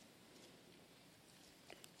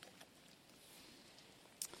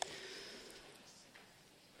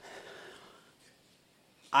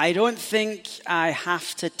I don't think I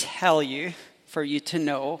have to tell you for you to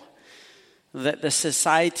know that the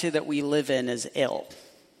society that we live in is ill.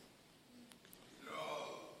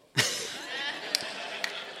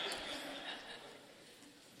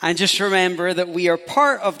 And just remember that we are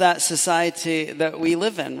part of that society that we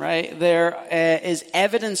live in, right? There is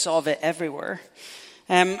evidence of it everywhere.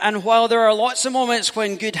 And while there are lots of moments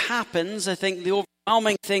when good happens, I think the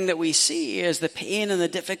overwhelming thing that we see is the pain and the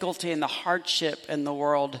difficulty and the hardship in the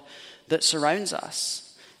world that surrounds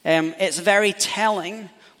us. It's very telling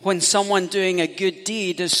when someone doing a good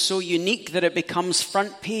deed is so unique that it becomes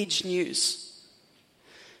front page news.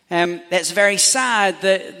 It's very sad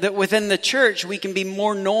that within the church we can be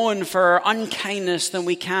more known for our unkindness than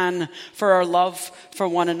we can for our love for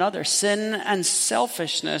one another. Sin and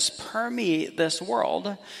selfishness permeate this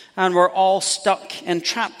world, and we're all stuck and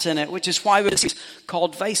trapped in it, which is why it's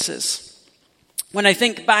called Vices. When I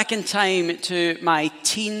think back in time to my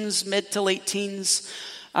teens, mid to late teens,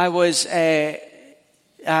 I was a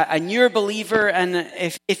newer believer, and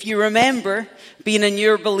if you remember being a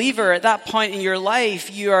newer believer at that point in your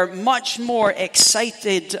life, you are much more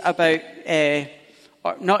excited about,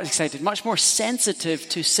 much more sensitive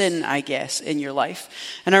to sin, I guess, in your life.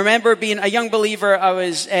 And I remember being a young believer, I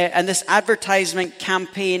was, and this advertisement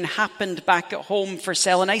campaign happened back at home for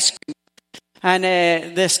selling ice cream. And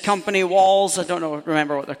this company, Walls, I don't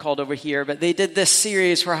remember what they're called over here, but they did this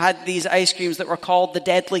series where I had these ice creams that were called the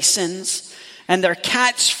Deadly Sins. And their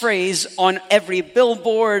catchphrase on every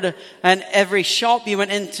billboard and every shop you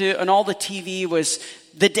went into and all the TV was,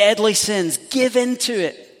 the deadly sins, give into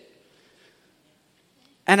it.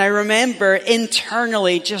 And I remember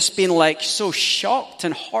internally just being like so shocked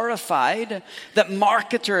and horrified that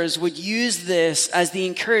marketers would use this as the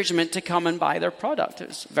encouragement to come and buy their product. It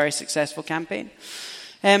was a very successful campaign.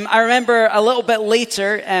 I remember a little bit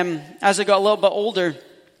later, as I got a little bit older,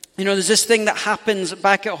 there's this thing that happens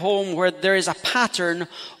back at home where there is a pattern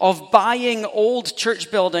of buying old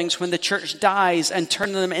church buildings when the church dies and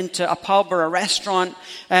turning them into a pub or a restaurant,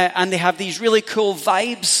 and they have these really cool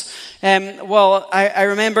vibes. I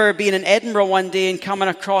remember being in Edinburgh one day and coming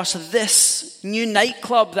across this new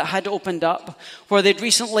nightclub that had opened up where they'd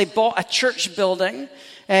recently bought a church building.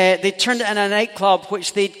 They turned it into a nightclub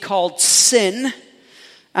which they'd called Sin.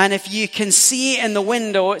 And if you can see in the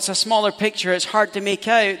window, it's a smaller picture, it's hard to make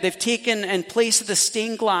out. They've taken, in place of the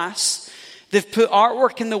stained glass, they've put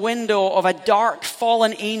artwork in the window of a dark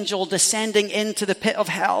fallen angel descending into the pit of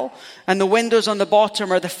hell. And the windows on the bottom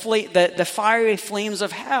are the fiery flames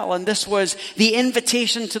of hell. And this was the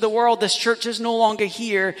invitation to the world. This church is no longer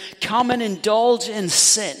here. Come and indulge in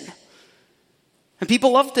sin. And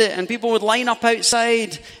people loved it, and people would line up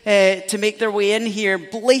outside to make their way in here,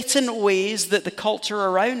 blatant ways that the culture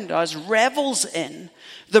around us revels in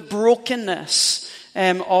the brokenness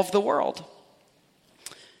of the world.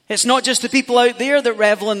 It's not just the people out there that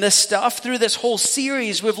revel in this stuff. Through this whole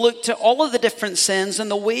series, we've looked at all of the different sins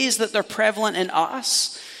and the ways that they're prevalent in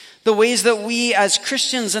us. The ways that we as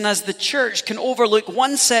Christians and as the church can overlook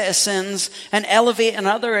one set of sins and elevate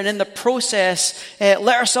another, and in the process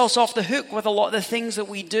let ourselves off the hook with a lot of the things that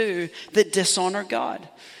we do that dishonor God.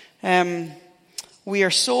 We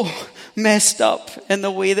are so messed up in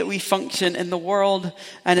the way that we function in the world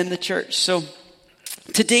and in the church. So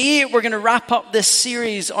today we're going to wrap up this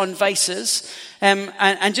series on vices.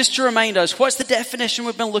 And just to remind us, what's the definition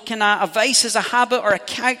we've been looking at? A vice is a habit or a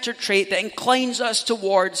character trait that inclines us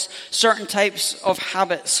towards certain types of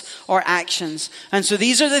habits or actions. And so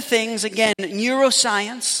these are the things, again,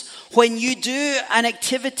 neuroscience. When you do an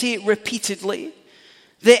activity repeatedly,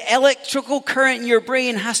 the electrical current in your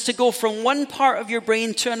brain has to go from one part of your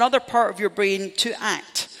brain to another part of your brain to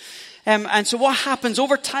act. And so what happens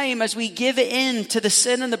over time as we give in to the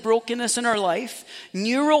sin and the brokenness in our life,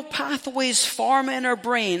 neural pathways form in our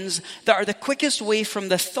brains that are the quickest way from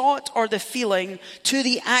the thought or the feeling to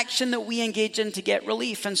the action that we engage in to get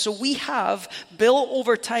relief. And so we have built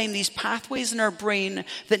over time these pathways in our brain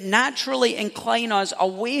that naturally incline us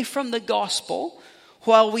away from the gospel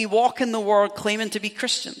while we walk in the world claiming to be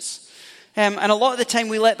Christians. And a lot of the time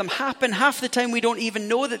we let them happen. Half the time we don't even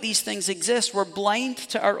know that these things exist. We're blind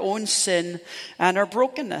to our own sin and our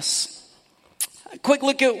brokenness. A quick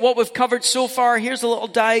look at what we've covered so far. Here's a little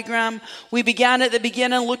diagram. We began at the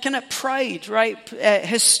beginning looking at pride, right?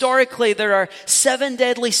 Historically, there are 7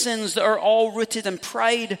 deadly sins that are all rooted in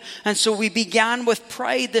pride. And so we began with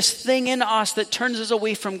pride, this thing in us that turns us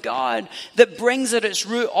away from God, that brings at its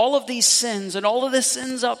root all of these sins. And all of the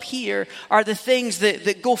sins up here are the things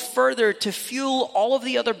that go further to fuel all of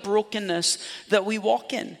the other brokenness that we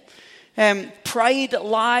walk in. Pride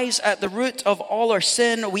lies at the root of all our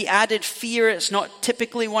sin. We added fear. It's not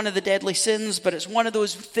typically one of the deadly sins, but it's one of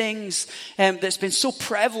those things that's been so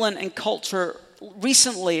prevalent in culture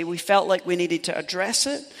recently, we felt like we needed to address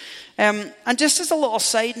it. And just as a little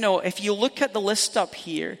side note, if you look at the list up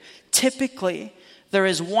here, typically there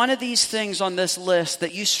is one of these things on this list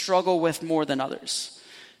that you struggle with more than others.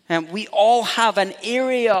 We all have an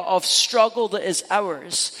area of struggle that is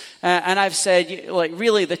ours. And I've said, like,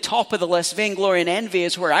 really the top of the list, vainglory and envy,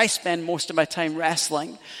 is where I spend most of my time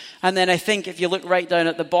wrestling. And then I think if you look right down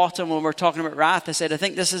at the bottom when we're talking about wrath, I said, I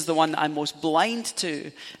think this is the one that I'm most blind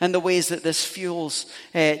to, and the ways that this fuels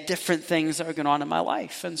different things that are going on in my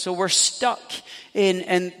life. And so we're stuck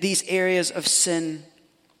in these areas of sin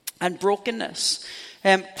and brokenness.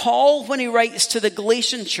 Paul, when he writes to the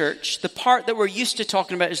Galatian church, the part that we're used to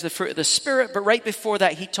talking about is the fruit of the Spirit, but right before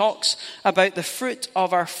that he talks about the fruit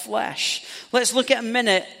of our flesh. Let's look at a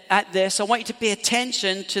minute at this. I want you to pay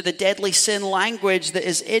attention to the deadly sin language that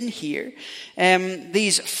is in here.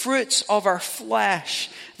 These fruits of our flesh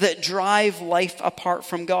that drive life apart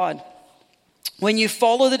from God. When you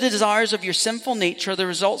follow the desires of your sinful nature, the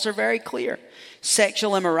results are very clear.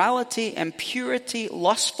 Sexual immorality, impurity,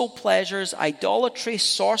 lustful pleasures, idolatry,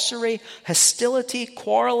 sorcery, hostility,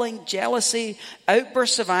 quarreling, jealousy,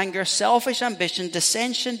 outbursts of anger, selfish ambition,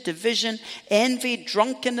 dissension, division, envy,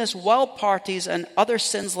 drunkenness, wild parties, and other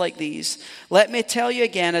sins like these. Let me tell you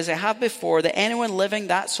again, as I have before, that anyone living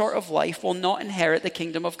that sort of life will not inherit the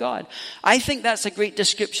kingdom of God. I think that's a great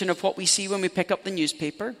description of what we see when we pick up the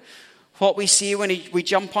newspaper. What we see when we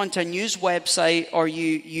jump onto a news website, or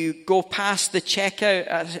you go past the checkout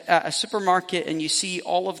at a supermarket and you see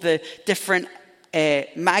all of the different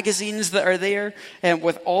magazines that are there,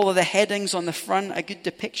 with all of the headings on the front, a good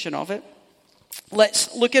depiction of it.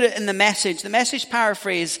 Let's look at it in the Message. The Message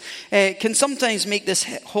paraphrase can sometimes make this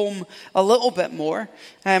hit home a little bit more.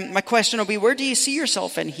 My question will be, where do you see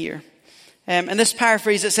yourself in here? In this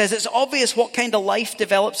paraphrase, it says, it's obvious what kind of life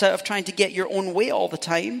develops out of trying to get your own way all the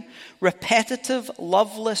time. Repetitive,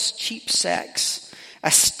 loveless, cheap sex. A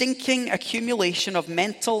stinking accumulation of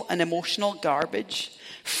mental and emotional garbage.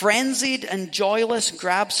 Frenzied and joyless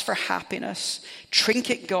grabs for happiness.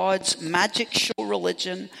 Trinket gods, magic show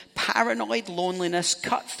religion. Paranoid loneliness,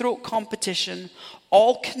 cutthroat competition.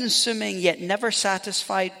 All-consuming yet never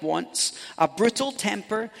satisfied wants, a brutal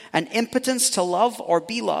temper, an impotence to love or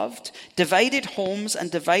be loved, divided homes and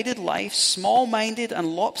divided lives, small-minded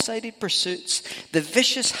and lopsided pursuits, the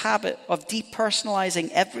vicious habit of depersonalizing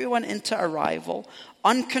everyone into a rival,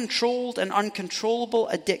 uncontrolled and uncontrollable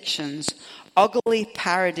addictions, ugly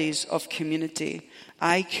parodies of community.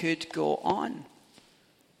 I could go on.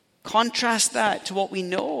 Contrast that to what we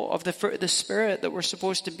know of the fruit of the Spirit that we're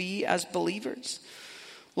supposed to be as believers.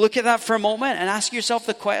 Look at that for a moment and ask yourself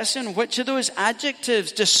the question, which of those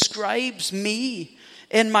adjectives describes me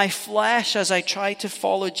in my flesh as I try to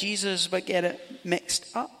follow Jesus but get it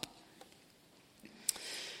mixed up?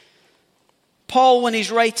 Paul, when he's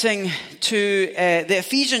writing to the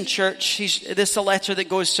Ephesian church, this is a letter that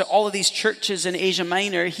goes to all of these churches in Asia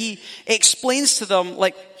Minor. He explains to them,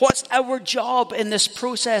 like, what's our job in this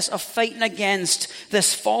process of fighting against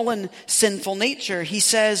this fallen, sinful nature? He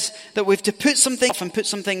says that we have to put some things off and put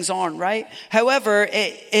some things on, right? However,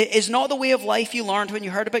 it is not the way of life you learned when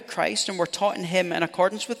you heard about Christ and were taught in him in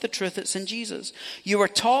accordance with the truth that's in Jesus. You were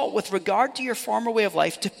taught with regard to your former way of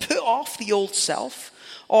life to put off the old self,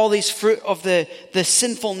 all these fruit of the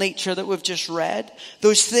sinful nature that we've just read,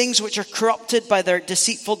 those things which are corrupted by their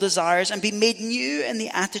deceitful desires, and be made new in the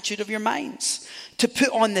attitude of your minds. To put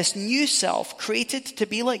on this new self, created to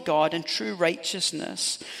be like God in true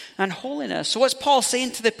righteousness and holiness. So what's Paul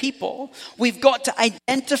saying to the people? We've got to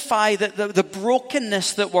identify the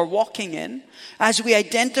brokenness that we're walking in. As we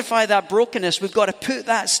identify that brokenness, we've got to put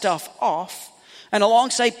that stuff off. And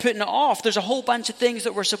alongside putting it off, there's a whole bunch of things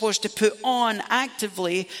that we're supposed to put on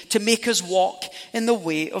actively to make us walk in the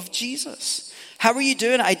way of Jesus. How are you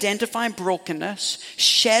doing? Identifying brokenness,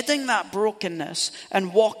 shedding that brokenness,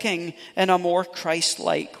 and walking in a more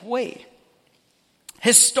Christ-like way.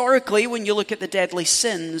 Historically, when you look at the deadly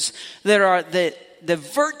sins, there are the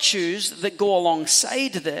virtues that go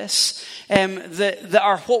alongside this, that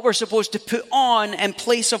are what we're supposed to put on in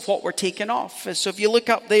place of what we're taking off. So if you look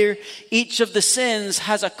up there, each of the sins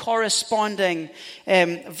has a corresponding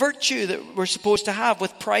virtue that we're supposed to have.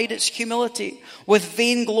 With pride, it's humility. With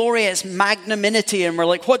vainglory, it's magnanimity. And we're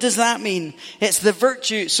like, what does that mean? It's the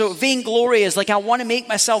virtue. So vainglory is like, I want to make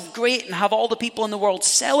myself great and have all the people in the world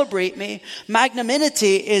celebrate me.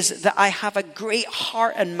 Magnanimity is that I have a great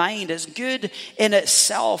heart and mind. It's good in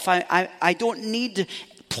itself. I don't need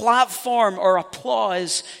platform or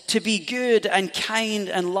applause to be good and kind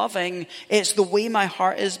and loving. It's the way my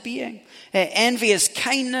heart is being. Envy is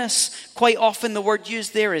kindness. Quite often the word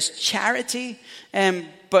used there is charity.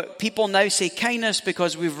 But people now say kindness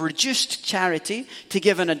because we've reduced charity to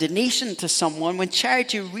giving a donation to someone, when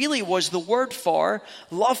charity really was the word for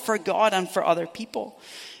love for God and for other people.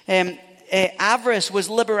 Avarice was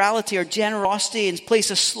liberality or generosity. In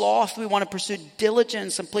place of sloth, we want to pursue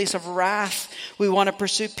diligence. In place of wrath, we want to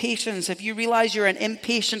pursue patience. If you realize you're an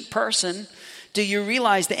impatient person, do you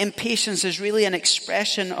realize that impatience is really an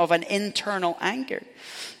expression of an internal anger?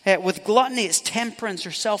 With gluttony, it's temperance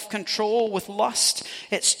or self-control. With lust,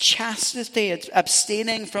 it's chastity. It's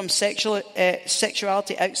abstaining from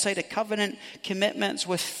sexuality outside of covenant commitments.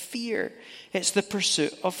 With fear, it's the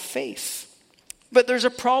pursuit of faith. But there's a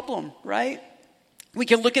problem, right? We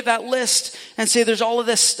can look at that list and say there's all of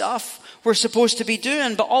this stuff we're supposed to be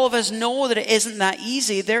doing, but all of us know that it isn't that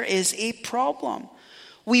easy. There is a problem.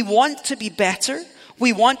 We want to be better.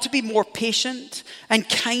 We want to be more patient and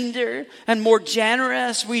kinder and more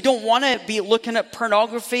generous. We don't want to be looking at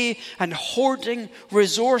pornography and hoarding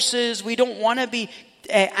resources. We don't want to be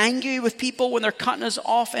angry with people when they're cutting us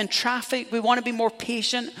off in traffic. We want to be more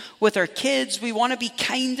patient with our kids. We want to be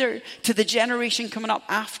kinder to the generation coming up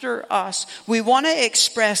after us. We want to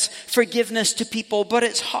express forgiveness to people, but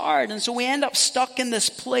it's hard. And so we end up stuck in this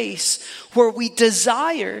place where we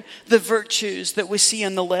desire the virtues that we see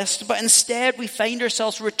on the list, but instead we find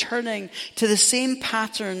ourselves returning to the same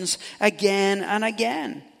patterns again and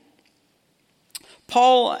again.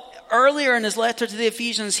 Paul, earlier in his letter to the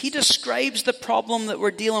Ephesians, he describes the problem that we're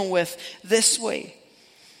dealing with this way.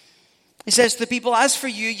 He says to the people, as for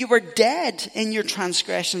you, you were dead in your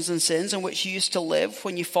transgressions and sins in which you used to live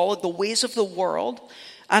when you followed the ways of the world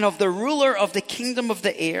and of the ruler of the kingdom of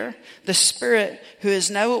the air, the spirit who is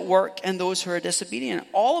now at work in those who are disobedient.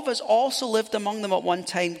 All of us also lived among them at one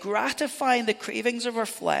time, gratifying the cravings of our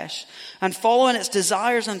flesh and following its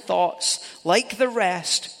desires and thoughts. Like the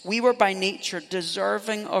rest, we were by nature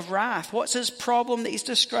deserving of wrath. What's his problem that he's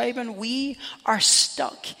describing? We are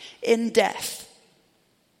stuck in death.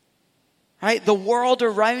 Right? The world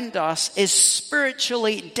around us is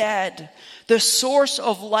spiritually dead. The source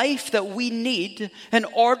of life that we need in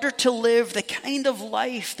order to live the kind of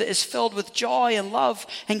life that is filled with joy and love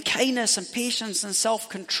and kindness and patience and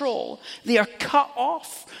self-control, they are cut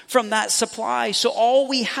off from that supply. So all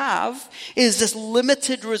we have is this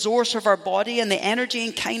limited resource of our body and the energy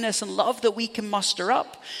and kindness and love that we can muster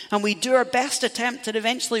up. And we do our best attempt, and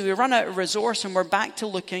eventually we run out of resource and we're back to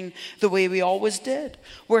looking the way we always did.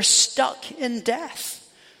 We're stuck in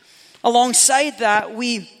death. Alongside that,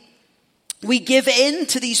 we give in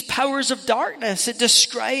to these powers of darkness. It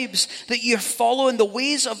describes that you're following the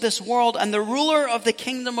ways of this world and the ruler of the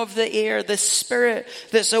kingdom of the air, the spirit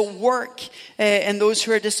that's at work in those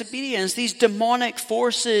who are disobedient. These demonic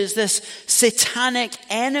forces, this satanic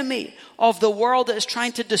enemy of the world that is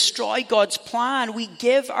trying to destroy God's plan. We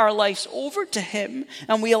give our lives over to him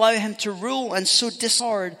and we allow him to rule, and so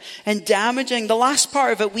discord and damaging. The last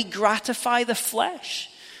part of it, we gratify the flesh.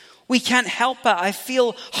 We can't help it. I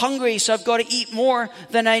feel hungry, so I've got to eat more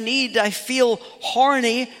than I need. I feel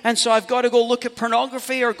horny, and so I've got to go look at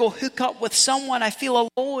pornography or go hook up with someone. I feel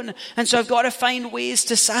alone, and so I've got to find ways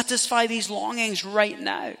to satisfy these longings right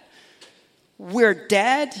now. We're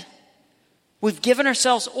dead. We've given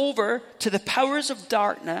ourselves over to the powers of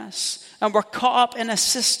darkness, and we're caught up in a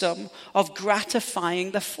system of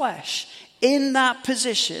gratifying the flesh. In that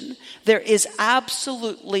position, there is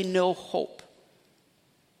absolutely no hope.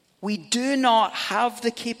 We do not have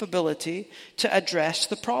the capability to address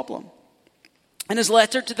the problem. In his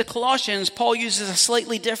letter to the Colossians, Paul uses a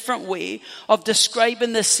slightly different way of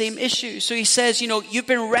describing this same issue. So he says, you've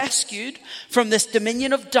been rescued from this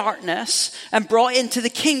dominion of darkness and brought into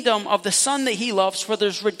the kingdom of the Son that he loves, where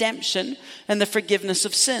there's redemption and the forgiveness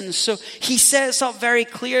of sins. So he sets up very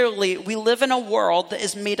clearly, we live in a world that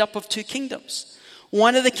is made up of two kingdoms.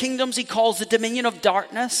 One of the kingdoms he calls the dominion of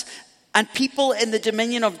darkness, and people in the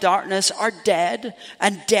dominion of darkness are dead,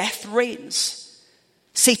 and death reigns.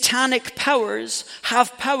 Satanic powers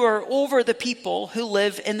have power over the people who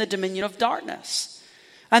live in the dominion of darkness.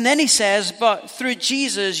 And then he says, but through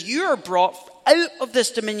Jesus, you are brought out of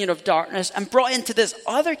this dominion of darkness and brought into this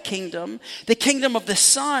other kingdom, the kingdom of the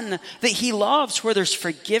Son that he loves, where there's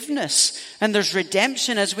forgiveness and there's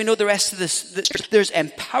redemption. As we know the rest of this, there's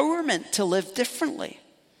empowerment to live differently.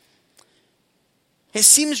 It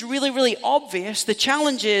seems really, really obvious. The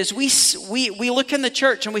challenge is we look in the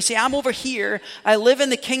church and we say, I'm over here. I live in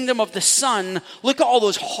the kingdom of the Son. Look at all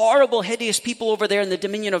those horrible, hideous people over there in the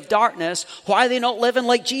dominion of darkness. Why are they not living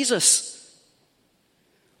like Jesus?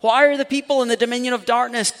 Why are the people in the dominion of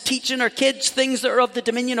darkness teaching our kids things that are of the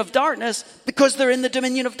dominion of darkness? Because they're in the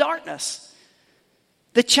dominion of darkness.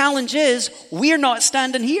 The challenge is, we're not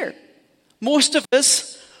standing here. Most of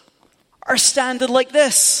us are standing like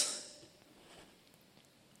this.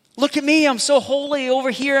 Look at me, I'm so holy over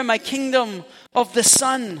here in my kingdom of the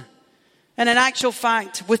Son. And in actual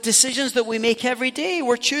fact, with decisions that we make every day,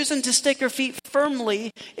 we're choosing to stick our feet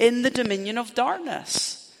firmly in the dominion of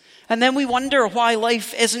darkness. And then we wonder why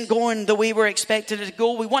life isn't going the way we're expected it to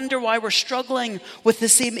go. We wonder why we're struggling with the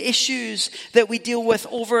same issues that we deal with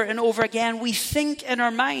over and over again. We think in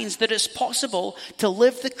our minds that it's possible to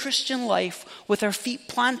live the Christian life with our feet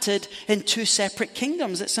planted in two separate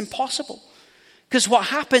kingdoms. It's impossible. Because what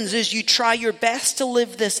happens is you try your best to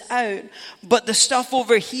live this out, but the stuff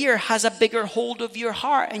over here has a bigger hold of your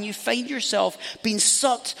heart, and you find yourself being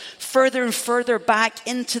sucked further and further back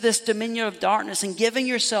into this dominion of darkness and giving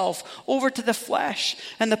yourself over to the flesh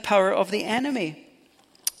and the power of the enemy.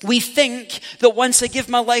 We think that once I give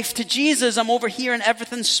my life to Jesus, I'm over here and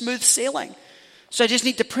everything's smooth sailing. So I just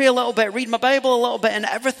need to pray a little bit, read my Bible a little bit, and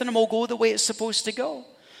everything will go the way it's supposed to go.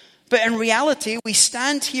 But in reality, we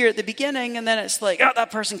stand here at the beginning and then it's like, oh, that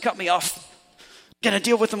person cut me off. Gonna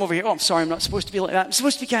deal with them over here. Oh, I'm sorry, I'm not supposed to be like that. I'm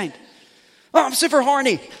supposed to be kind. Oh, I'm super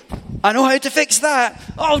horny. I know how to fix that.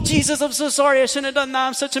 Oh, Jesus, I'm so sorry. I shouldn't have done that.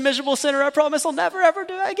 I'm such a miserable sinner. I promise I'll never, ever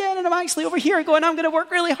do it again. And I'm actually over here going, I'm going to work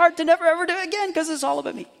really hard to never, ever do it again because it's all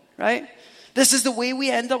about me, right? This is the way we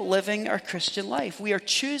end up living our Christian life. We are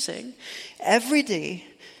choosing every day,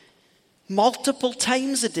 multiple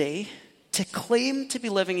times a day, to claim to be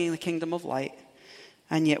living in the kingdom of light,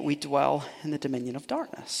 and yet we dwell in the dominion of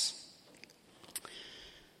darkness.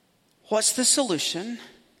 What's the solution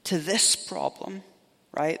to this problem,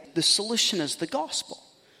 right? The solution is the gospel.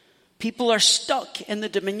 People are stuck in the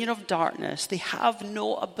dominion of darkness. They have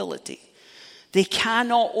no ability. They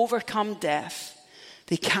cannot overcome death.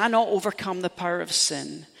 They cannot overcome the power of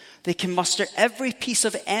sin. They can muster every piece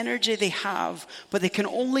of energy they have, but they can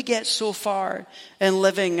only get so far in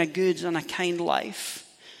living a good and a kind life.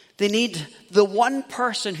 They need the one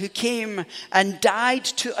person who came and died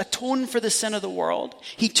to atone for the sin of the world.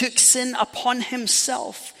 He took sin upon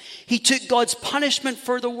himself. He took God's punishment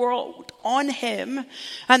for the world on him,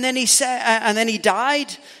 and then he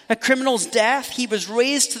died a criminal's death. He was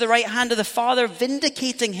raised to the right hand of the Father,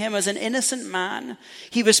 vindicating him as an innocent man.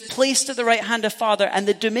 He was placed at the right hand of the Father, and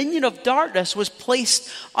the dominion of darkness was placed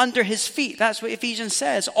under his feet. That's what Ephesians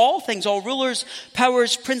says. All things, all rulers,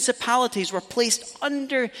 powers, principalities were placed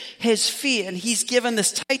under his feet, and he's given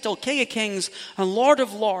this title, King of Kings and Lord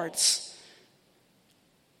of Lords.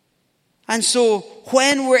 And so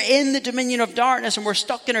when we're in the dominion of darkness and we're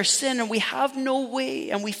stuck in our sin and we have no way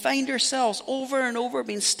and we find ourselves over and over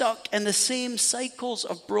being stuck in the same cycles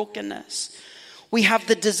of brokenness, we have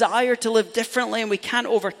the desire to live differently and we can't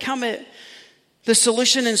overcome it. The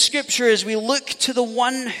solution in Scripture is we look to the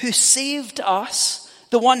one who saved us,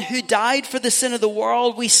 the one who died for the sin of the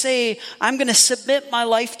world. We say, I'm going to submit my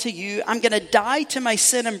life to you. I'm going to die to my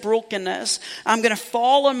sin and brokenness. I'm going to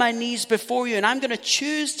fall on my knees before you, and I'm going to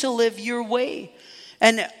choose to live your way.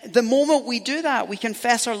 And the moment we do that, we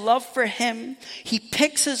confess our love for him. He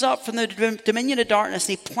picks us up from the dominion of darkness.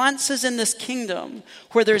 He plants us in this kingdom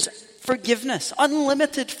where there's forgiveness,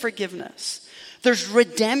 unlimited forgiveness. There's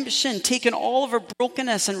redemption, taking all of our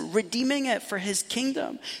brokenness and redeeming it for his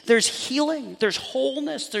kingdom. There's healing, there's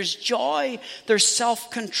wholeness, there's joy, there's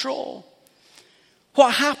self-control.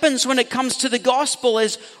 What happens when it comes to the gospel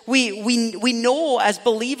is we know as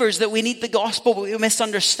believers that we need the gospel, but we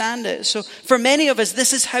misunderstand it. So for many of us,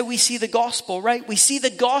 this is how we see the gospel, right? We see the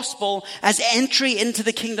gospel as entry into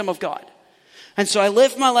the kingdom of God. And so I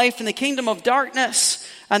live my life in the kingdom of darkness,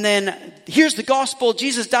 and then here's the gospel.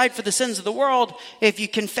 Jesus died for the sins of the world. If you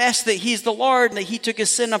confess that he's the Lord and that he took his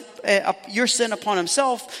sin your sin upon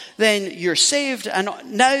himself, then you're saved. And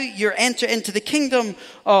now you're entered into the kingdom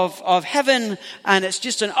of heaven, and it's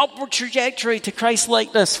just an upward trajectory to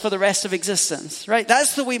Christ-likeness for the rest of existence, right?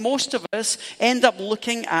 That's the way most of us end up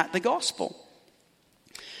looking at the gospel.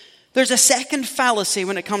 There's a second fallacy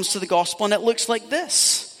when it comes to the gospel, and it looks like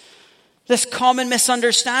this. This common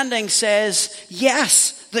misunderstanding says,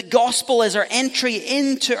 yes, the gospel is our entry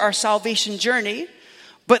into our salvation journey,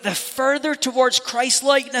 but the further towards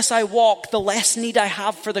Christ-likeness I walk, the less need I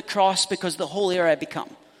have for the cross because the holier I become.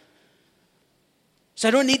 So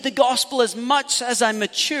I don't need the gospel as much as I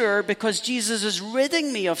mature because Jesus is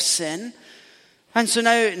ridding me of sin. And so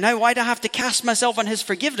now why do I have to cast myself on his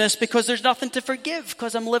forgiveness? Because there's nothing to forgive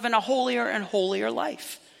because I'm living a holier and holier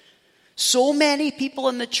life. So many people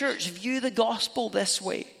in the church view the gospel this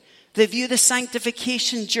way. They view the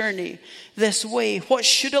sanctification journey this way. What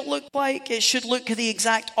should it look like? It should look the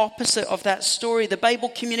exact opposite of that story. The Bible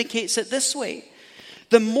communicates it this way.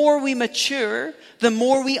 The more we mature, the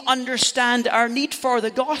more we understand our need for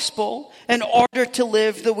the gospel in order to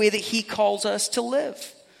live the way that he calls us to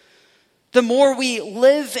live. The more we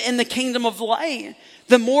live in the kingdom of light,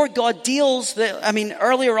 the more God deals,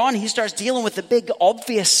 earlier on he starts dealing with the big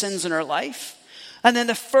obvious sins in our life. And then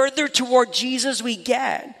the further toward Jesus we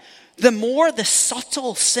get, the more the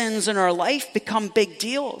subtle sins in our life become big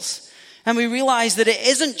deals. And we realize that it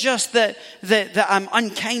isn't just that I'm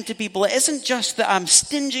unkind to people. It isn't just that I'm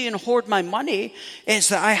stingy and hoard my money. It's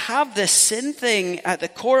that I have this sin thing at the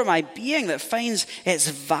core of my being that finds its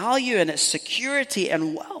value and its security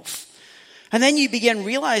and wealth. And then you begin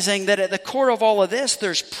realizing that at the core of all of this,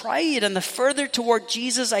 there's pride. And the further toward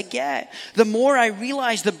Jesus I get, the more I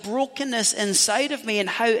realize the brokenness inside of me and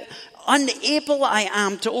how unable I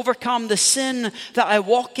am to overcome the sin that I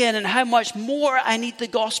walk in, and how much more I need the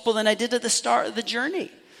gospel than I did at the start of the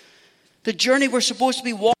journey. The journey we're supposed to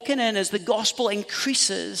be walking in as the gospel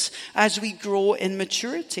increases as we grow in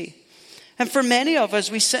maturity. And for many of us,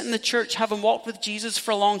 we sit in the church having walked with Jesus for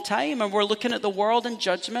a long time, and we're looking at the world in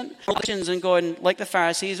judgment and going, like the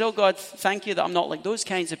Pharisees, oh God, thank you that I'm not like those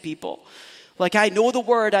kinds of people. Like, I know the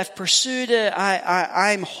word, I've pursued it,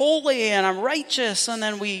 I'm holy and I'm righteous. And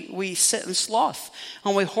then we sit in sloth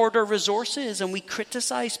and we hoard our resources and we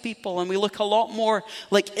criticize people, and we look a lot more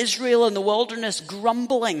like Israel in the wilderness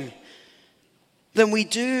grumbling than we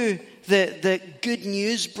do the good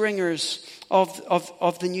news bringers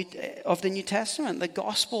of the New Testament, the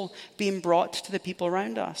gospel being brought to the people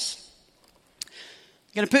around us.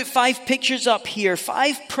 I'm going to put 5 pictures up here.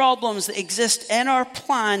 5 problems that exist in our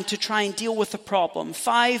plan to try and deal with the problem.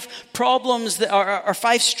 5 problems that are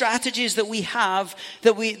 5 strategies that we have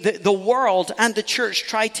that the world and the church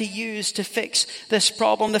try to use to fix this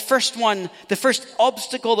problem. The first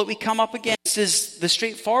obstacle that we come up against is the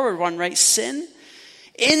straightforward one, right? Sin.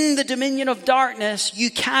 In the dominion of darkness,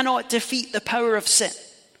 you cannot defeat the power of sin.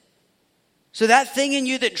 So that thing in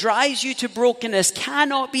you that drives you to brokenness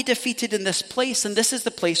cannot be defeated in this place, and this is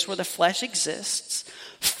the place where the flesh exists.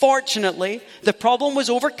 Fortunately, the problem was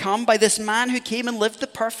overcome by this man who came and lived the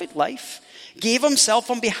perfect life, gave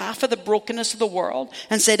himself on behalf of the brokenness of the world,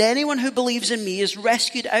 and said, anyone who believes in me is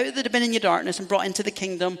rescued out of the dominion of darkness and brought into the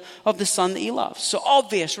kingdom of the Son that he loves. So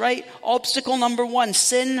obvious, right? Obstacle number 1,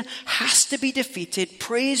 sin has to be defeated.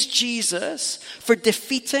 Praise Jesus for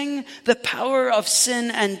defeating the power of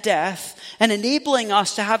sin and death and enabling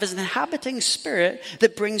us to have an inhabiting spirit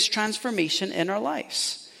that brings transformation in our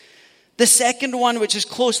lives. The second one, which is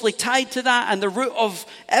closely tied to that and the root of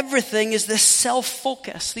everything, is this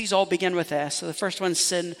self-focus. These all begin with S. So the first one's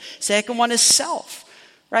sin. Second one is self,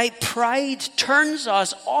 right? Pride turns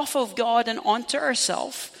us off of God and onto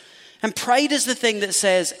ourselves. And pride is the thing that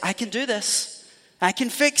says, I can do this. I can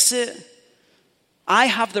fix it. I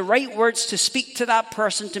have the right words to speak to that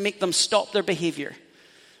person to make them stop their behavior.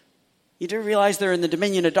 You do realize they're in the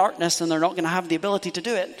dominion of darkness and they're not going to have the ability to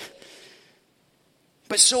do it.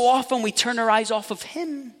 But so often we turn our eyes off of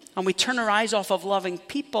him, and we turn our eyes off of loving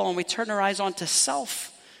people, and we turn our eyes onto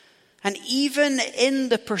self. And even in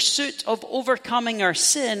the pursuit of overcoming our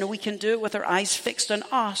sin, we can do it with our eyes fixed on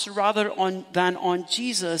us rather than on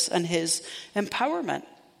Jesus and his empowerment.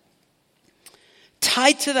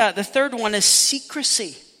 Tied to that, the third one is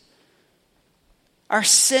secrecy. Our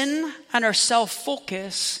sin and our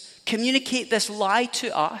self-focus communicate this lie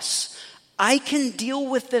to us. I can deal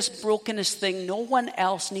with this brokenness thing. No one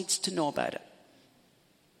else needs to know about it.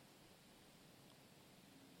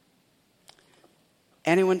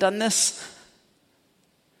 Anyone done this?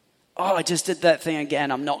 Oh, I just did that thing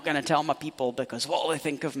again. I'm not going to tell my people because what will they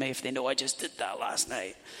think of me if they know I just did that last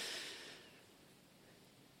night?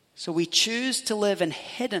 So we choose to live in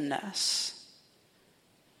hiddenness.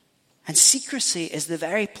 And secrecy is the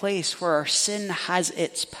very place where our sin has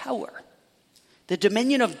its power. The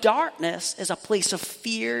dominion of darkness is a place of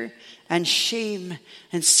fear and shame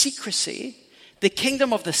and secrecy. The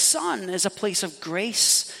kingdom of the Son is a place of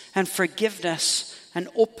grace and forgiveness and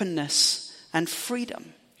openness and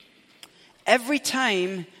freedom. Every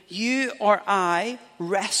time you or I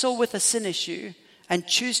wrestle with a sin issue and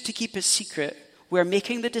choose to keep it secret, we're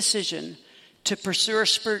making the decision to pursue our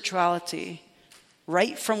spirituality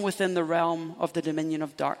right from within the realm of the dominion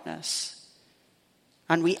of darkness.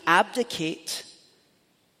 And we abdicate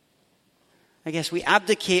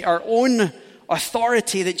our own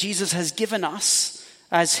authority that Jesus has given us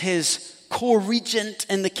as his co-regent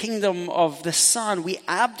in the kingdom of the Son, we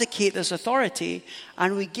abdicate this authority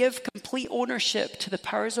and we give complete ownership to the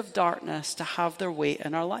powers of darkness to have their way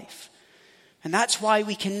in our life. And that's why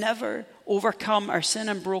we can never overcome our sin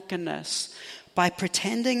and brokenness by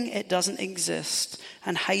pretending it doesn't exist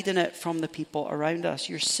and hiding it from the people around us.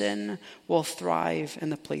 Your sin will thrive in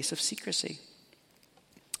the place of secrecy.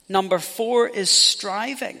 Number 4 is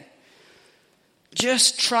striving.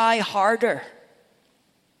 Just try harder.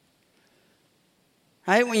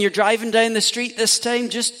 Right? When you're driving down the street this time,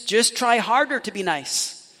 just try harder to be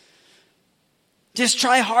nice. Just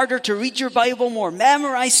try harder to read your Bible more,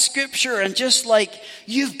 memorize scripture, and just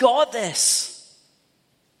you've got this.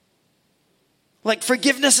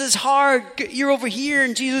 Forgiveness is hard. You're over here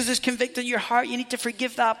and Jesus is convicted your heart. You need to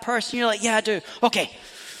forgive that person. You're like, yeah, I do. Okay,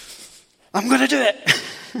 I'm going to do it.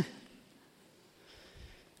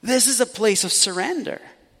 This is a place of surrender,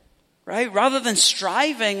 right? Rather than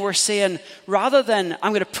striving, we're saying, rather than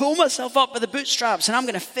I'm going to pull myself up by the bootstraps and I'm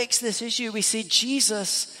going to fix this issue, we say,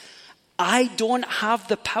 Jesus, I don't have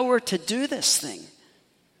the power to do this thing.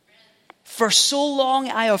 For so long,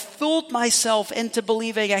 I have fooled myself into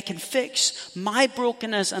believing I can fix my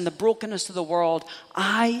brokenness and the brokenness of the world.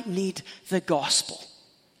 I need the gospel.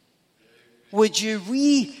 Would you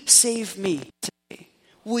re-save me today?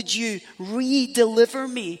 Would you re-deliver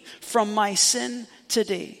me from my sin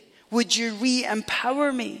today? Would you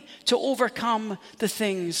re-empower me to overcome the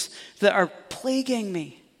things that are plaguing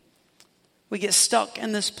me? We get stuck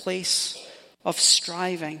in this place of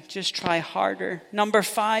striving. Just try harder. Number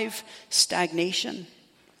 5, stagnation.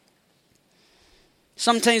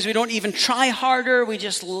 Sometimes we don't even try harder. We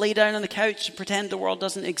just lay down on the couch and pretend the world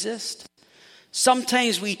doesn't exist.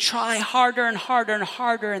 Sometimes we try harder and harder and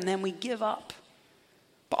harder and then we give up.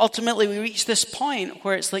 But ultimately we reach this point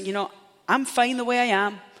where it's I'm fine the way I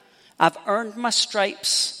am. I've earned my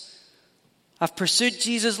stripes. I've pursued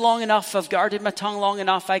Jesus long enough. I've guarded my tongue long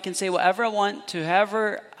enough. I can say whatever I want to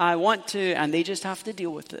whoever I want to, and they just have to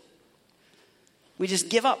deal with it. We just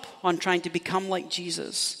give up on trying to become like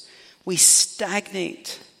Jesus. We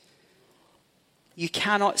stagnate. You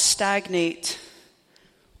cannot stagnate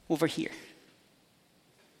over here.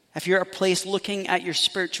 If you're at a place looking at your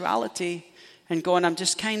spirituality and going, I'm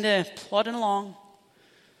just kind of plodding along.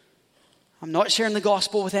 I'm not sharing the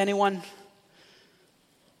gospel with anyone.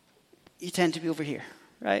 You tend to be over here,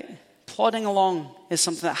 right? Plodding along is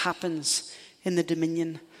something that happens in the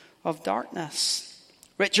dominion of darkness.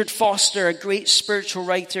 Richard Foster, a great spiritual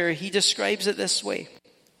writer, he describes it this way.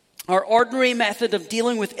 Our ordinary method of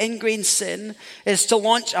dealing with ingrained sin is to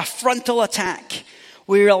launch a frontal attack.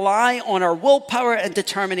 We rely on our willpower and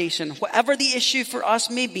determination. Whatever the issue for us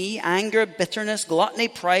may be, anger, bitterness, gluttony,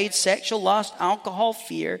 pride, sexual lust, alcohol,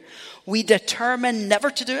 fear, we determine never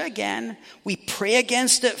to do it again. We pray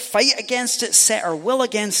against it, fight against it, set our will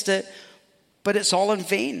against it, but it's all in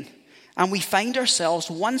vain. And we find ourselves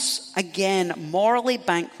once again morally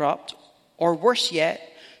bankrupt, or worse yet,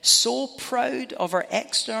 so proud of our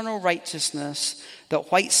external righteousness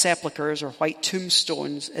that white sepulchres or white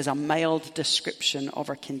tombstones is a mild description of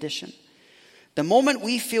our condition. The moment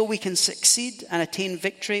we feel we can succeed and attain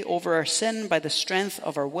victory over our sin by the strength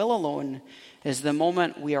of our will alone is the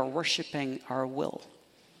moment we are worshiping our will.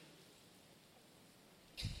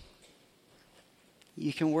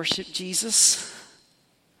 You can worship Jesus,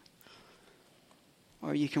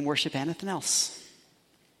 or you can worship anything else.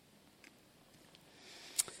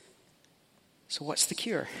 So what's the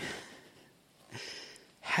cure?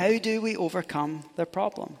 How do we overcome the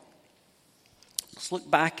problem? Let's look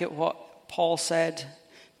back at what Paul said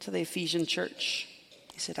to the Ephesian church.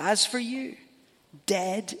 He said, as for you,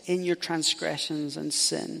 dead in your transgressions and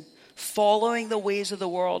sin, following the ways of the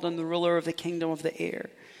world and the ruler of the kingdom of the air,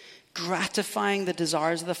 gratifying the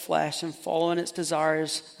desires of the flesh and following its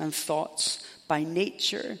desires and thoughts, by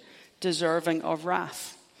nature deserving of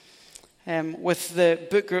wrath. With the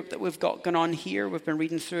book group that we've got going on here, we've been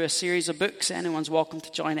reading through a series of books. Anyone's welcome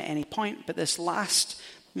to join at any point. But this last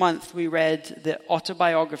month we read the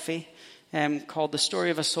autobiography called The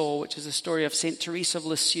Story of a Soul, which is the story of St. Teresa of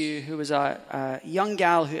Lisieux, who was a young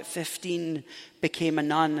gal who at 15 became a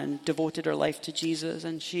nun and devoted her life to Jesus.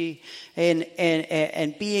 And she,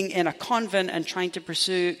 in being in a convent and trying to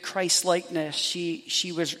pursue Christ-likeness,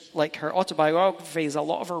 she was, like her autobiography is a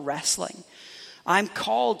lot of her wrestling. I'm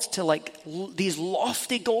called to these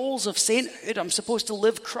lofty goals of sainthood. I'm supposed to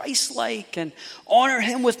live Christ-like and honor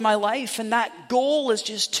him with my life. And that goal is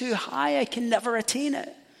just too high. I can never attain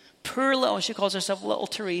it. Poor little, she calls herself little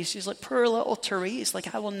Therese. She's like, poor little Therese.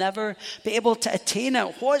 Like, I will never be able to attain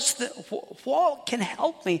it. What can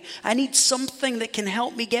help me? I need something that can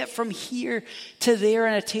help me get from here to there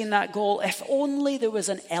and attain that goal. If only there was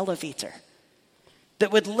an elevator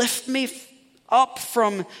that would lift me up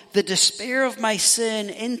from the despair of my sin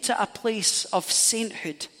into a place of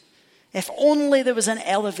sainthood. If only there was an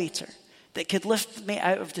elevator that could lift me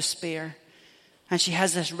out of despair. And she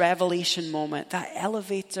has this revelation moment. That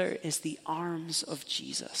elevator is the arms of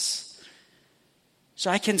Jesus.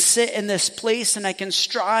 So I can sit in this place and I can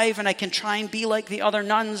strive and I can try and be like the other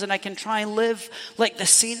nuns and I can try and live like the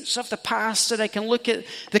saints of the past and I can look at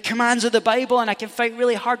the commands of the Bible and I can fight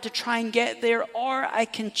really hard to try and get there, or I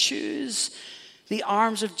can choose the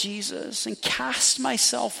arms of Jesus and cast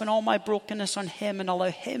myself and all my brokenness on him and allow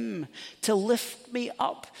him to lift me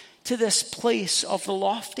up to this place of the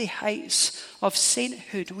lofty heights of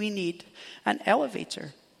sainthood. We need an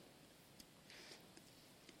elevator.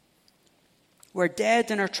 We're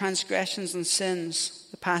dead in our transgressions and sins.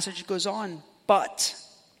 The passage goes on. But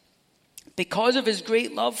because of his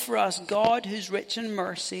great love for us, God, who's rich in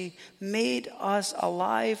mercy, made us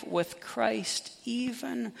alive with Christ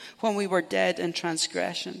even when we were dead in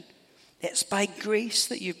transgression. It's by grace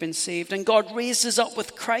that you've been saved. And God raised us up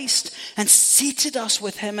with Christ and seated us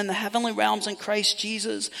with him in the heavenly realms in Christ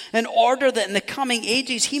Jesus, in order that in the coming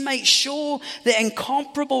ages he might show the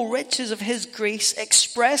incomparable riches of his grace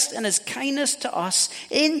expressed in his kindness to us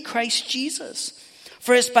in Christ Jesus.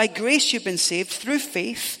 For it's by grace you've been saved through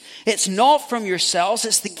faith. It's not from yourselves,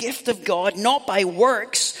 it's the gift of God, not by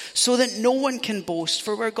works, so that no one can boast.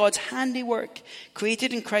 For we're God's handiwork,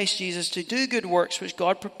 created in Christ Jesus to do good works, which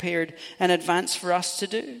God prepared in advance for us to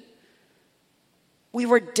do. We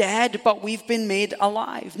were dead, but we've been made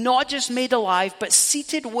alive. Not just made alive, but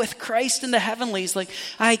seated with Christ in the heavenlies. Like,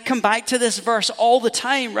 I come back to this verse all the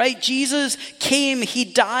time, right? Jesus came, he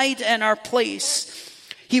died in our place.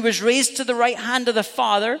 He was raised to the right hand of the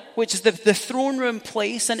Father, which is the throne room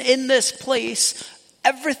place. And in this place,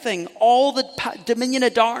 everything, all the dominion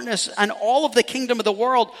of darkness and all of the kingdom of the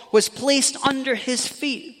world was placed under his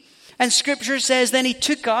feet. And scripture says then he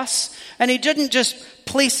took us, and he didn't just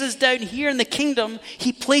place us down here in the kingdom.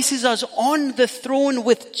 He places us on the throne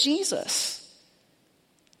with Jesus,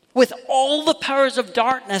 with all the powers of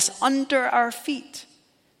darkness under our feet.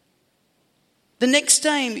 The next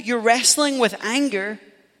time you're wrestling with anger,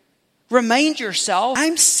 remind yourself,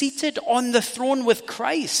 I'm seated on the throne with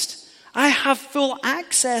Christ. I have full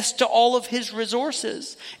access to all of his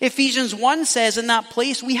resources. Ephesians 1 says in that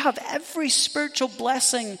place, we have every spiritual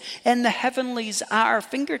blessing in the heavenlies at our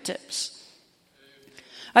fingertips.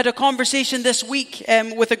 I had a conversation this week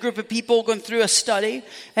with a group of people going through a study.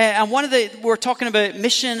 And we're talking about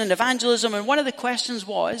mission and evangelism. And one of the questions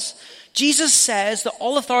was, Jesus says that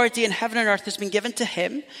all authority in heaven and earth has been given to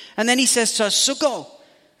him. And then he says to us, so go.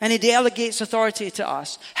 And he delegates authority to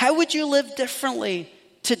us. How would you live differently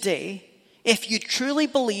today if you truly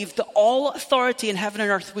believed that all authority in heaven and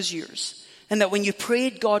earth was yours? And that when you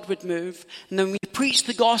prayed, God would move. And then when you preached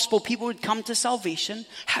the gospel, people would come to salvation.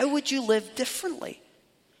 How would you live differently?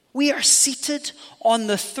 We are seated on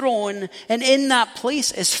the throne. And in that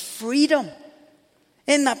place is freedom.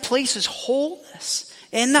 In that place is wholeness.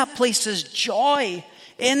 In that place is joy.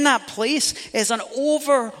 In that place is an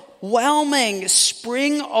overwhelming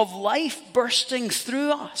spring of life bursting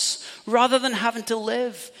through us, rather than having to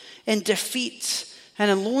live in defeat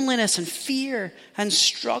and in loneliness and fear and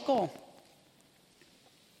struggle.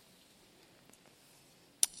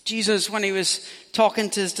 Jesus, when he was talking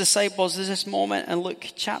to his disciples, there's this moment in Luke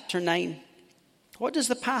chapter 9. What does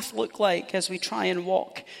the path look like as we try and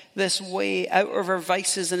walk this way out of our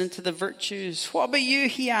vices and into the virtues? What about you,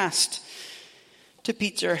 he asked to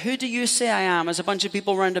Peter. Who do you say I am? As a bunch of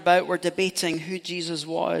people round about were debating who Jesus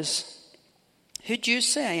was. Who do you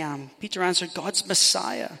say I am? Peter answered, God's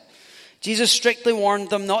Messiah. Jesus strictly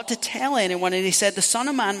warned them not to tell anyone, and he said, the Son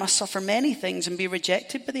of Man must suffer many things and be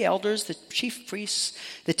rejected by the elders, the chief priests,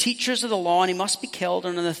 the teachers of the law, and he must be killed,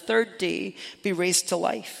 and on the third day be raised to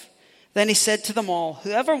life. Then he said to them all,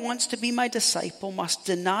 whoever wants to be my disciple must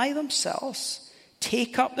deny themselves,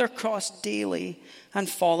 take up their cross daily, and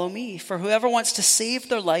follow me. For whoever wants to save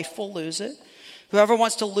their life will lose it. Whoever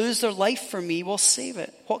wants to lose their life for me will save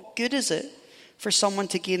it. What good is it for someone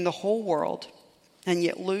to gain the whole world and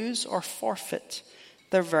yet lose or forfeit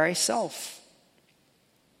their very self?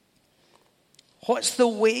 What's the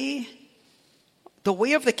way? The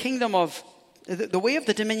way of the kingdom of, the way of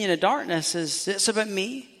the dominion of darkness is, it's about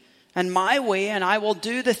me and my way, and I will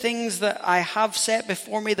do the things that I have set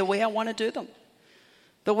before me the way I want to do them.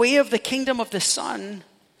 The way of the kingdom of the Son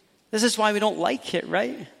This is why we don't like it,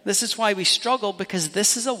 right? This is why we struggle, because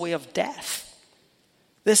this is a way of death.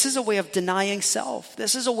 This is a way of denying self.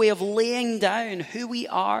 This is a way of laying down who we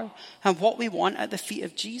are and what we want at the feet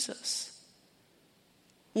of Jesus.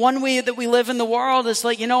 One way that we live in the world is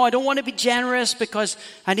like, I don't want to be generous because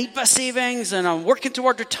I need my savings and I'm working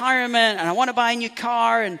toward retirement and I want to buy a new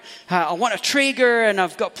car and I want a Traeger and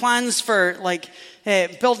I've got plans for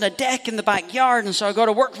building a deck in the backyard, and so I've got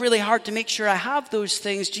to work really hard to make sure I have those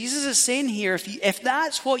things. Jesus is saying here, if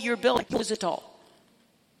that's what you're building, lose it all.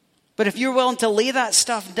 But if you're willing to lay that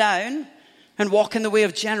stuff down and walk in the way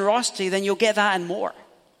of generosity, then you'll get that and more.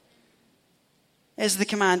 Is the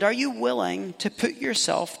command. Are you willing to put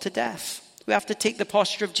yourself to death? We have to take the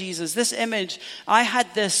posture of Jesus. This image, I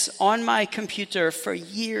had this on my computer for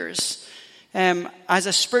years as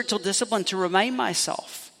a spiritual discipline to remind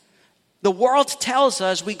myself. The world tells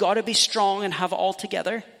us we got to be strong and have it all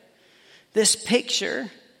together. This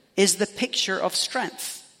picture is the picture of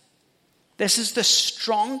strength. This is the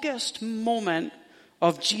strongest moment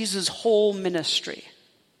of Jesus' whole ministry,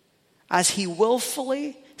 as he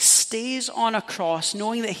willfully stays on a cross,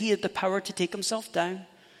 knowing that he had the power to take himself down,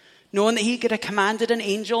 knowing that he could have commanded an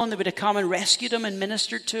angel and they would have come and rescued him and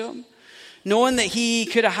ministered to him, knowing that he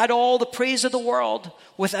could have had all the praise of the world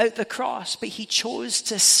without the cross, but he chose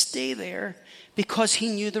to stay there because he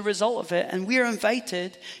knew the result of it. And we are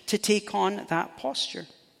invited to take on that posture.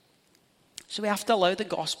 So we have to allow the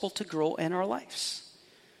gospel to grow in our lives.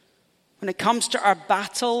 When it comes to our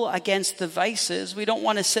battle against the vices, we don't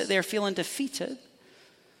want to sit there feeling defeated.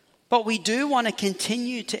 But we do want to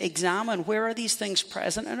continue to examine where are these things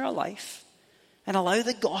present in our life and allow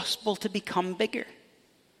the gospel to become bigger.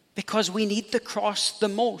 Because we need the cross the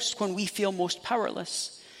most when we feel most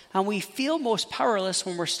powerless. And we feel most powerless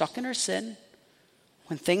when we're stuck in our sin,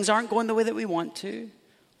 when things aren't going the way that we want to,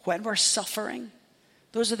 when we're suffering.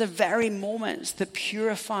 Those are the very moments that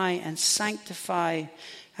purify and sanctify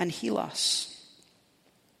and heal us.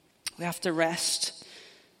 We have to rest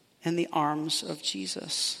in the arms of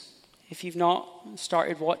Jesus. If you've not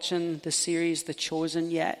started watching the series The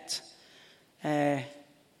Chosen yet,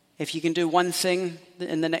 if you can do one thing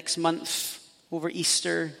in the next month over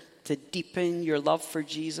Easter to deepen your love for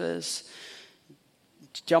Jesus,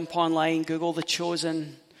 jump online, Google The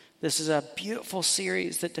Chosen. This is a beautiful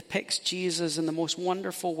series that depicts Jesus in the most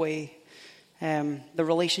wonderful way. The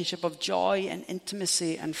relationship of joy and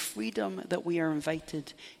intimacy and freedom that we are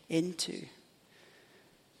invited into.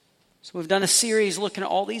 So we've done a series looking at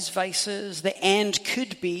all these vices. The end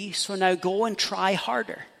could be, so now go and try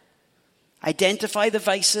harder. Identify the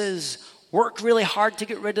vices, work really hard to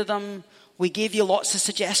get rid of them. We gave you lots of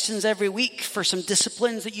suggestions every week for some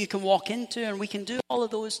disciplines that you can walk into, and we can do all of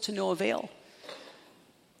those to no avail.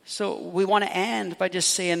 So we want to end by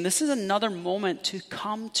just saying this is another moment to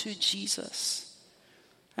come to Jesus.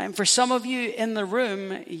 And for some of you in the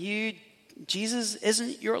room, Jesus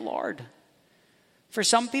isn't your Lord. For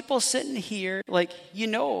some people sitting here,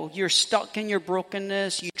 you're stuck in your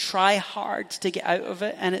brokenness. You try hard to get out of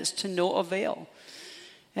it, and it's to no avail.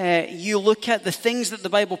 You look at the things that the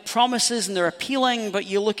Bible promises, and they're appealing, but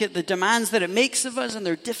you look at the demands that it makes of us, and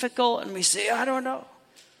they're difficult, and we say, I don't know.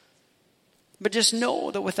 But just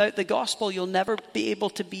know that without the gospel, you'll never be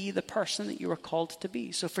able to be the person that you were called to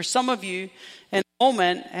be. So for some of you, in a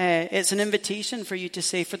moment, it's an invitation for you to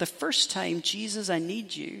say, for the first time, Jesus, I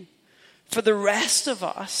need you. For the rest of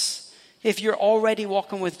us, if you're already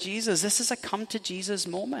walking with Jesus, this is a come to Jesus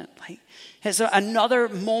moment. It's another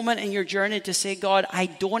moment in your journey to say, God, I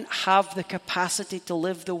don't have the capacity to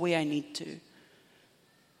live the way I need to.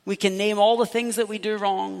 We can name all the things that we do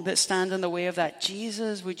wrong that stand in the way of that.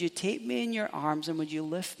 Jesus, would you take me in your arms and would you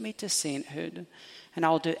lift me to sainthood? And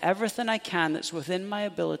I'll do everything I can that's within my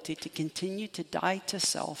ability to continue to die to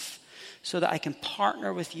self so that I can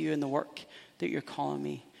partner with you in the work that you're calling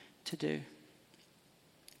me to do.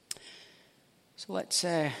 So let's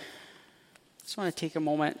just want to take a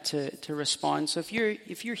moment to respond. So if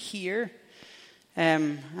you're here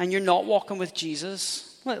and you're not walking with Jesus,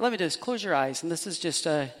 let me do this. Close your eyes. And this is just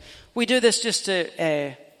we do this just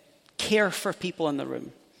to care for people in the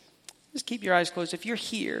room. Just keep your eyes closed. If you're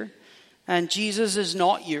here and Jesus is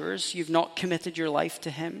not yours, you've not committed your life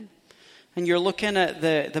to him, and you're looking at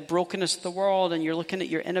the brokenness of the world, and you're looking at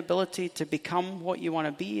your inability to become what you want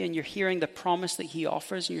to be, and you're hearing the promise that he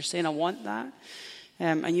offers, and you're saying, I want that.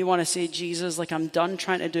 And you want to say, Jesus, I'm done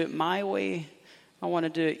trying to do it my way. I want to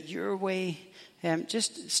do it your way.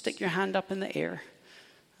 Just stick your hand up in the air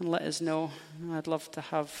and let us know. I'd love to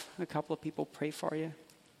have a couple of people pray for you.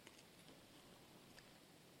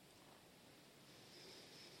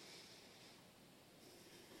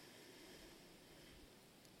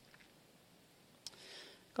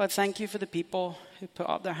 God, thank you for the people who put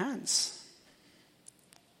up their hands.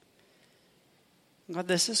 God,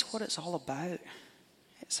 this is what it's all about.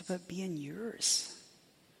 It's about being yours.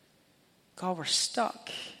 God, we're stuck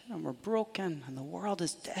and we're broken and the world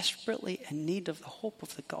is desperately in need of the hope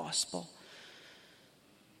of the gospel.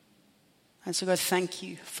 And so God, thank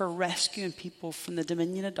you for rescuing people from the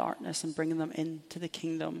dominion of darkness and bringing them into the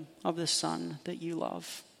kingdom of the Son that you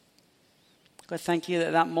love. God, thank you that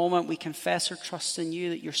at that moment we confess our trust in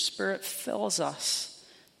you, that your Spirit fills us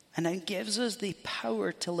and then gives us the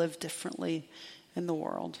power to live differently in the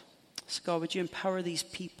world. So God, would you empower these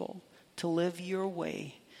people to live your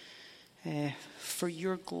way for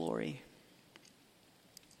your glory.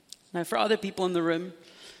 Now, for other people in the room,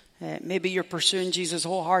 maybe you're pursuing Jesus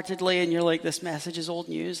wholeheartedly and you're like, this message is old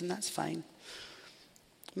news, and that's fine.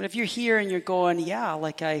 But if you're here and you're going, yeah,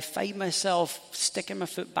 like I find myself sticking my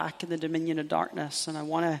foot back in the dominion of darkness and I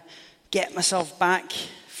want to get myself back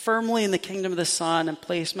firmly in the kingdom of the Son and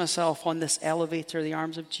place myself on this elevator, the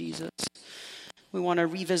arms of Jesus. We want to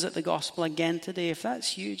revisit the gospel again today. If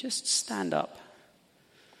that's you, just stand up.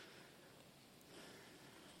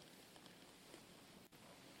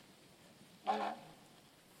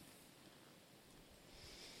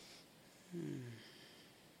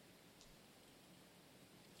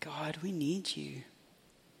 God, we need you.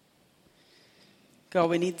 God,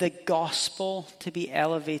 we need the gospel to be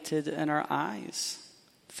elevated in our eyes.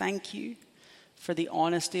 Thank you for the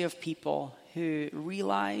honesty of people who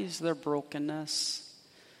realize their brokenness,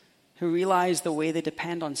 who realize the way they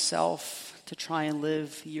depend on self to try and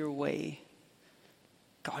live your way.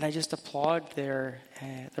 God, I just applaud their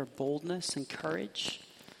boldness and courage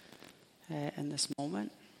in this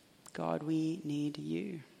moment. God, we need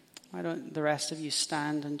you. Why don't the rest of you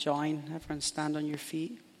stand and join? Everyone stand on your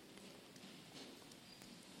feet.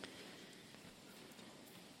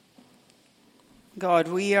 God,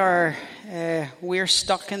 we're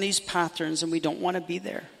stuck in these patterns and we don't want to be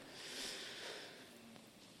there.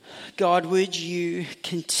 God, would you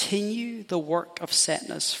continue the work of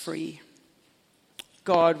setting us free?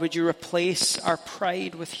 God, would you replace our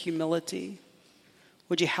pride with humility?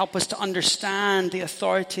 Would you help us to understand the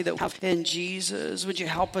authority that we have in Jesus? Would you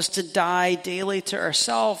help us to die daily to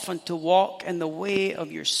ourselves and to walk in the way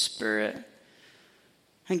of your Spirit?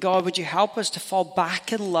 And God, would you help us to fall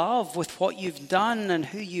back in love with what you've done and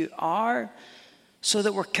who you are, so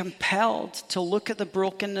that we're compelled to look at the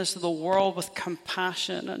brokenness of the world with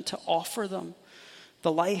compassion and to offer them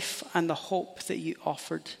the life and the hope that you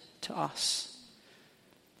offered to us.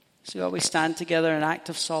 So God, we stand together in an act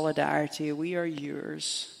of solidarity. We are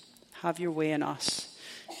yours. Have your way in us.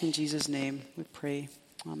 In Jesus' name we pray.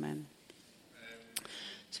 Amen.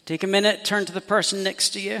 So take a minute, turn to the person next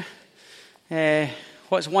to you.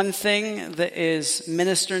 What's one thing that is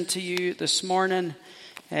ministering to you this morning?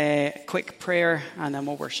 Quick prayer, and then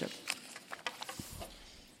we'll worship.